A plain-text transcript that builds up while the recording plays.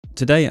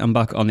Today I'm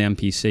back on the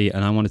MPC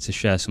and I wanted to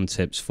share some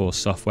tips for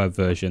software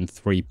version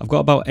 3. I've got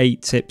about 8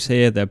 tips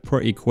here, they're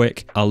pretty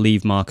quick. I'll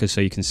leave markers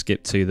so you can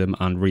skip to them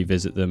and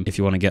revisit them if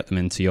you want to get them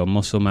into your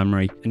muscle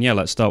memory. And yeah,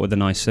 let's start with a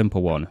nice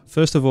simple one.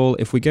 First of all,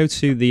 if we go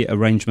to the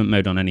arrangement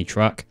mode on any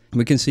track,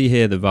 we can see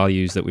here the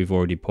values that we've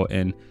already put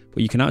in,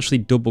 but you can actually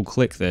double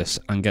click this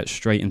and get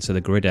straight into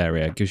the grid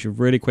area. It gives you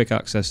really quick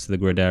access to the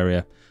grid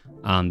area,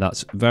 and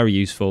that's very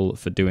useful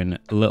for doing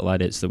little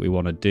edits that we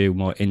want to do,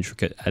 more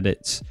intricate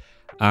edits.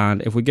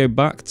 And if we go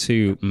back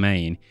to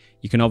main,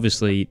 you can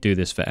obviously do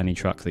this for any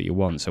track that you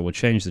want. So we'll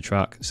change the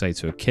track, say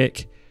to a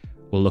kick.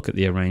 We'll look at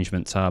the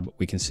arrangement tab.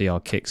 We can see our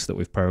kicks that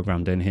we've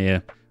programmed in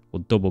here.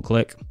 We'll double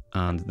click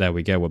and there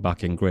we go. We're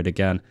back in grid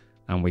again,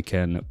 and we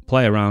can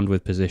play around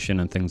with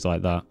position and things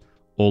like that.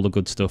 All the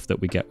good stuff that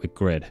we get with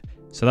grid.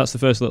 So that's the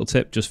first little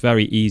tip, just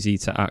very easy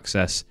to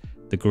access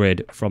the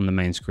grid from the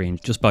main screen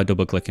just by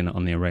double clicking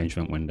on the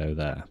arrangement window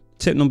there.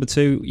 Tip number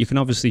 2, you can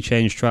obviously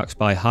change tracks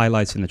by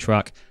highlighting the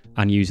track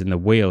and using the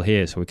wheel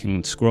here, so we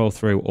can scroll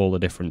through all the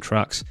different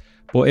tracks.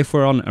 But if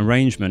we're on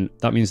arrangement,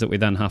 that means that we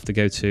then have to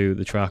go to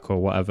the track or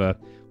whatever.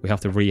 We have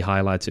to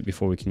re-highlight it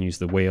before we can use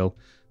the wheel.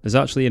 There's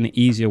actually an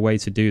easier way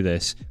to do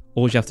this.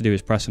 All you have to do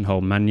is press and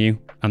hold menu,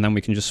 and then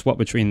we can just swap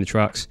between the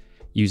tracks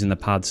using the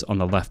pads on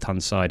the left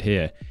hand side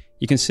here.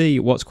 You can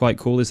see what's quite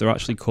cool is they're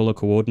actually color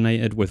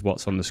coordinated with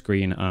what's on the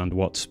screen and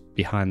what's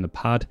behind the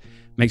pad.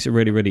 Makes it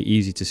really, really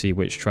easy to see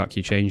which track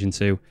you're changing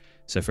to.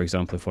 So for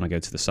example, if I want to go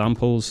to the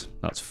samples,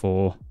 that's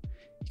 4.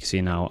 You can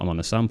see now I'm on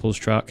the samples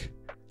track,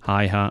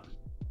 hi-hat.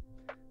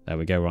 There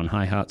we go, we're on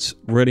hi-hats.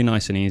 Really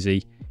nice and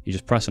easy. You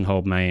just press and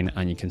hold main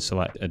and you can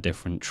select a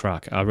different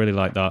track. I really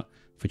like that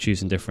for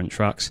choosing different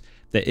tracks.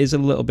 There is a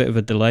little bit of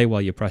a delay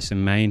while you're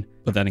pressing main,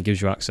 but then it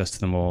gives you access to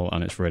them all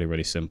and it's really,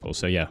 really simple.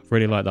 So yeah,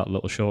 really like that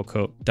little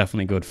shortcut.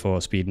 Definitely good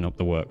for speeding up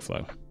the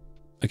workflow.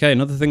 Okay,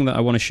 another thing that I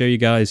want to show you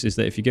guys is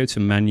that if you go to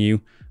menu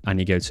and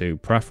you go to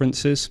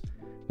preferences,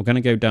 we're going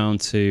to go down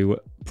to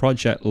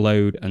project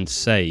load and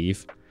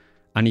save.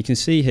 And you can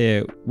see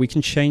here, we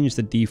can change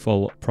the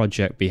default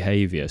project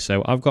behavior.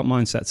 So I've got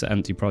mine set to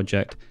empty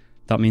project.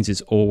 That means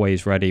it's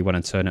always ready when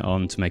I turn it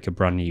on to make a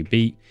brand new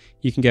beat.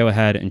 You can go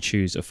ahead and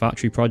choose a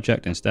factory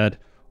project instead,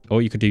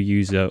 or you could do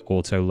user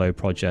auto load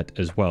project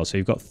as well. So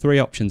you've got 3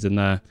 options in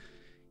there.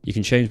 You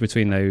can change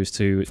between those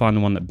to find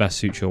the one that best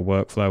suits your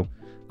workflow.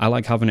 I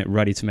like having it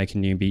ready to make a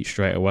new beat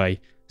straight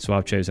away. So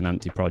I've chosen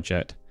empty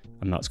project,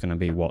 and that's going to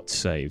be what's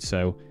saved.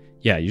 So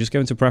yeah, you just go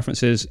into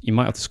preferences. You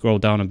might have to scroll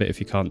down a bit if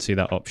you can't see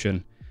that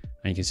option.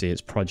 And you can see it's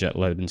project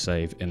load and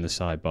save in the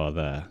sidebar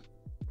there.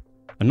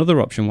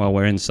 Another option while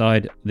we're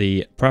inside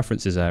the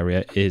preferences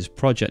area is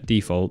project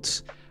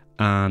defaults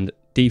and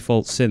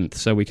default synth.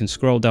 So we can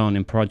scroll down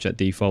in project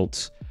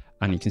defaults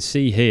and you can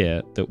see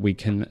here that we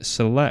can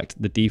select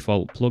the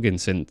default plugin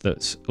synth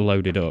that's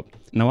loaded up.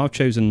 Now I've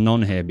chosen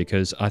none here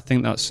because I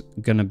think that's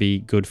going to be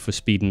good for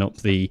speeding up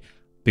the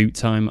boot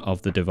time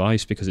of the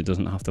device because it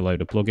doesn't have to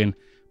load a plugin.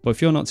 But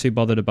if you're not too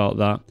bothered about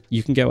that,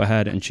 you can go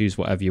ahead and choose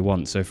whatever you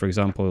want. So for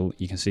example,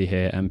 you can see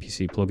here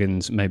MPC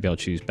plugins, maybe I'll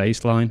choose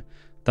baseline.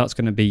 That's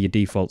going to be your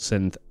default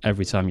synth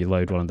every time you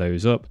load one of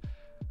those up.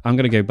 I'm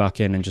going to go back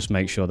in and just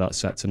make sure that's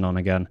set to none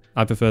again.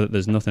 I prefer that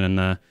there's nothing in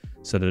there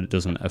so that it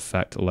doesn't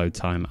affect load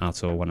time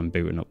at all when I'm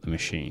booting up the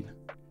machine.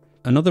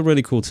 Another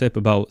really cool tip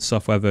about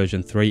software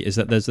version 3 is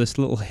that there's this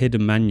little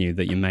hidden menu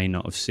that you may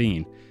not have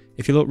seen.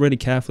 If you look really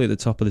carefully at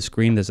the top of the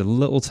screen, there's a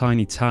little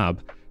tiny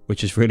tab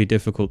which is really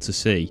difficult to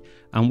see.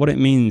 And what it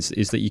means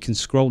is that you can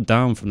scroll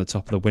down from the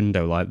top of the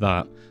window like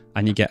that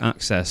and you get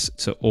access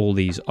to all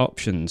these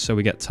options. So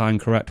we get time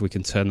correct, we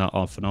can turn that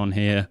off and on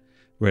here.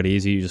 Really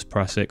easy, you just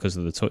press it because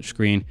of the touch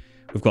screen.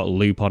 We've got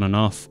loop on and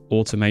off,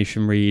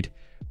 automation read,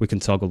 we can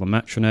toggle the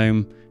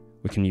metronome,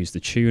 we can use the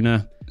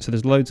tuner. So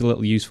there's loads of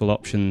little useful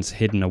options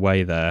hidden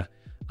away there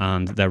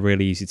and they're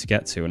really easy to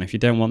get to. And if you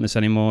don't want this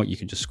anymore, you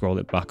can just scroll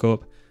it back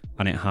up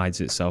and it hides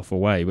itself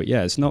away. But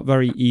yeah, it's not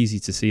very easy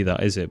to see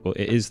that, is it? But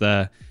it is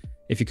there.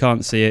 If you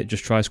can't see it,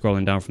 just try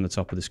scrolling down from the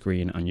top of the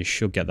screen and you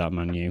should get that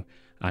menu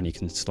and you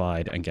can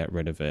slide and get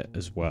rid of it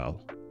as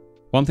well.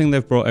 One thing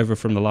they've brought over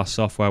from the last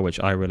software,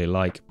 which I really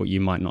like, but you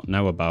might not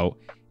know about,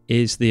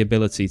 is the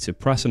ability to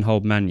press and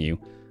hold menu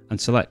and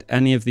select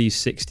any of these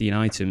 16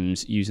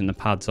 items using the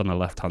pads on the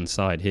left-hand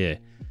side here.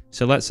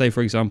 So let's say,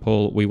 for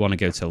example, we want to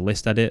go to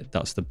list edit.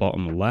 That's the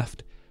bottom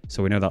left.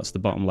 So we know that's the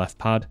bottom left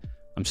pad.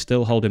 I'm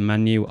still holding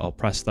menu, I'll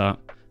press that,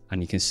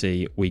 and you can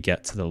see we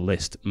get to the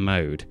list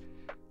mode.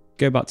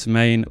 Go back to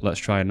main, let's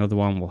try another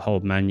one, we'll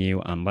hold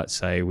menu, and let's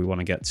say we want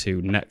to get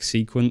to next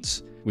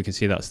sequence. We can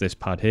see that's this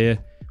pad here,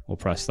 we'll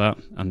press that,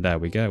 and there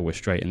we go, we're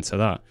straight into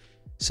that.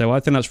 So I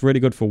think that's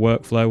really good for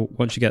workflow.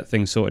 Once you get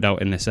things sorted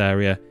out in this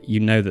area, you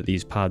know that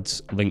these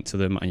pads link to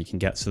them, and you can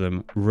get to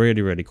them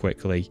really, really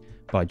quickly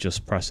by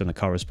just pressing the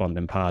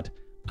corresponding pad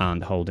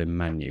and holding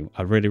menu.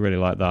 I really, really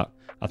like that.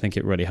 I think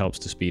it really helps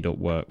to speed up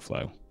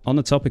workflow. On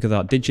the topic of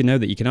that, did you know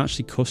that you can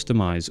actually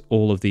customize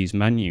all of these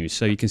menus?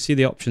 So you can see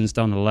the options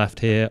down the left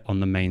here on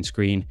the main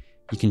screen.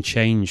 You can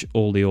change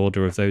all the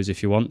order of those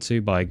if you want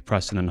to by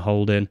pressing and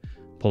holding.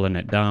 pulling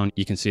it down,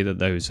 you can see that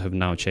those have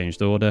now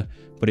changed order,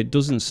 but it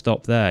doesn't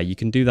stop there. You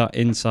can do that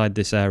inside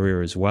this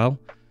area as well.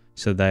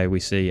 So there we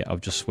see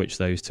I've just switched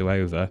those two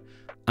over.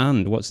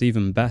 And what's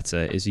even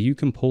better is you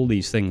can pull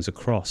these things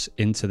across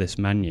into this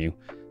menu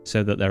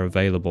so that they're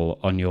available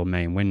on your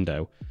main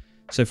window.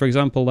 So for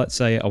example, let's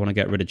say I want to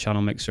get rid of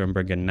channel mixer and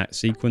bring in net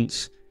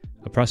sequence.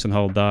 I press and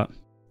hold that,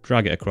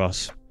 drag it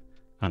across,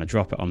 and I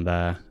drop it on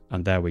there,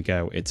 and there we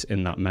go, it's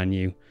in that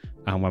menu.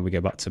 And when we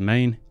go back to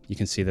main, you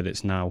can see that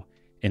it's now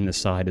in the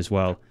side as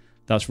well.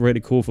 That's really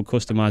cool for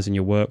customizing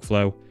your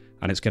workflow,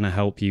 and it's going to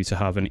help you to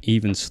have an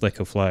even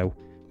slicker flow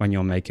when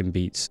you're making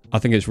beats. I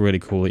think it's really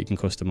cool that you can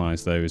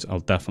customize those. I'll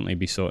definitely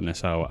be sorting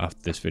this out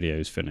after this video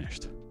is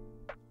finished.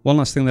 One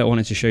last thing that I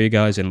wanted to show you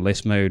guys in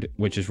list mode,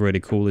 which is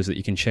really cool, is that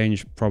you can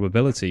change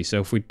probability.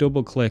 So if we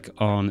double click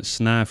on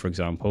snare, for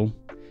example,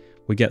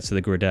 we get to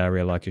the grid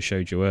area like I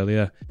showed you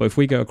earlier. But if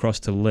we go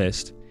across to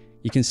list,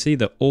 you can see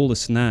that all the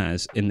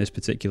snares in this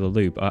particular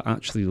loop are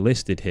actually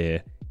listed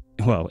here,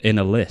 well, in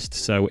a list.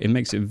 So it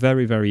makes it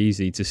very, very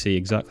easy to see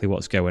exactly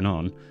what's going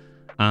on.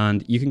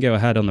 And you can go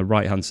ahead on the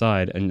right hand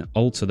side and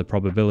alter the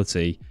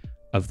probability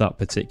of that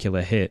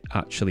particular hit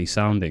actually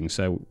sounding.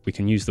 So we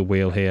can use the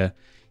wheel here.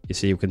 You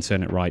see we can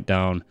turn it right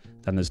down,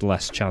 then there's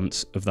less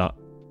chance of that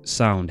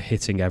sound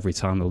hitting every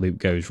time the loop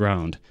goes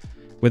round.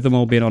 With them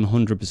all being on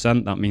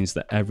 100%, that means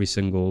that every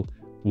single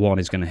one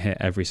is going to hit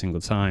every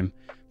single time.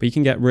 But you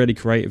can get really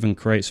creative and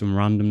create some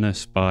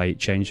randomness by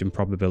changing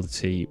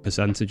probability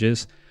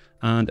percentages.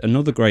 And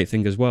another great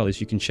thing as well is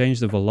you can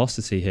change the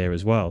velocity here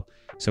as well.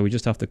 So we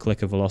just have to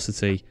click a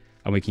velocity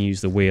and we can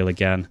use the wheel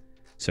again.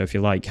 So if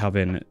you like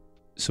having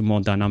some more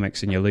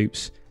dynamics in your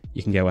loops,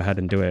 you can go ahead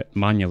and do it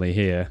manually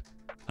here.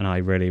 And I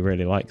really,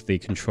 really like the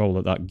control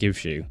that that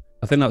gives you.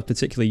 I think that's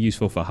particularly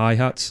useful for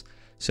hi-hats.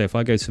 So if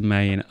I go to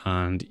main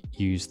and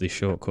use the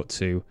shortcut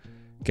to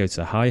go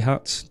to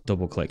hi-hats,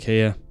 double click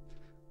here,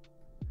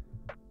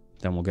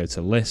 then we'll go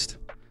to list.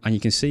 And you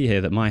can see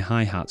here that my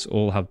hi-hats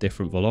all have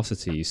different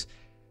velocities.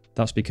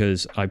 That's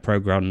because I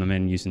programmed them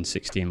in using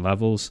 16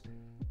 levels,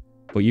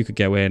 but you could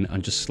go in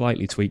and just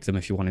slightly tweak them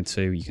if you wanted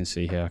to. You can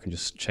see here I can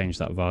just change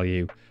that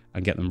value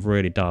and get them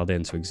really dialed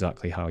into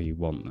exactly how you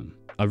want them.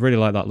 I really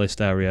like that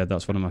list area.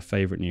 That's one of my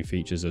favorite new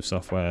features of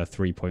software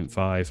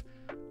 3.5,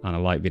 and I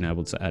like being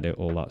able to edit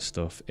all that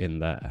stuff in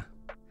there.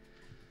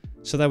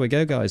 So there we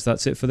go, guys,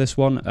 that's it for this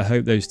one. I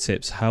hope those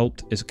tips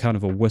helped. It's kind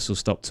of a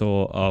whistle-stop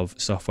tour of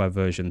software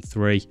version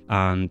 3,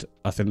 and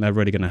I think they're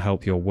really going to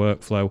help your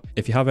workflow.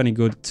 If you have any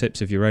good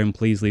tips of your own,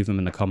 please leave them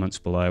in the comments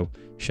below,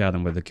 share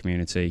them with the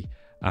community,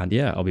 and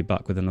yeah, I'll be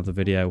back with another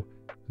video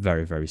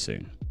very, very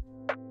soon.